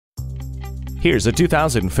Here's a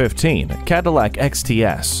 2015 Cadillac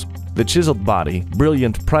XTS. The chiseled body,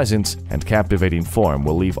 brilliant presence, and captivating form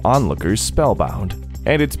will leave onlookers spellbound.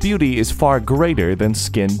 And its beauty is far greater than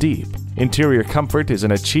skin deep. Interior comfort is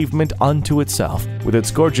an achievement unto itself. With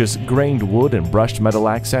its gorgeous grained wood and brushed metal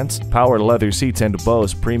accents, power leather seats, and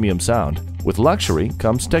Bose premium sound. With luxury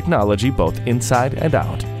comes technology both inside and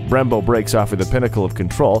out. Brembo brakes offer the pinnacle of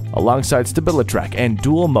control alongside StabiliTrak and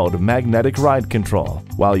dual-mode magnetic ride control,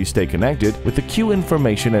 while you stay connected with the Q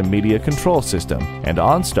information and media control system and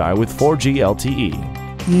OnStar with 4G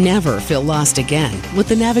LTE. Never feel lost again with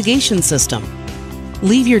the navigation system.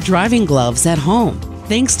 Leave your driving gloves at home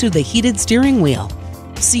thanks to the heated steering wheel.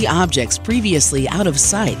 See objects previously out of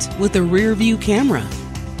sight with the rear-view camera.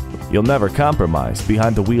 You'll never compromise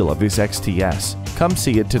behind the wheel of this XTS. Come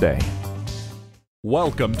see it today.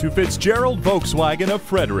 Welcome to Fitzgerald Volkswagen of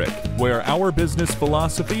Frederick, where our business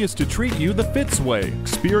philosophy is to treat you the FitzWay.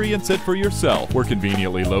 Experience it for yourself. We're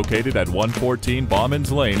conveniently located at 114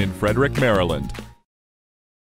 Bauman's Lane in Frederick, Maryland.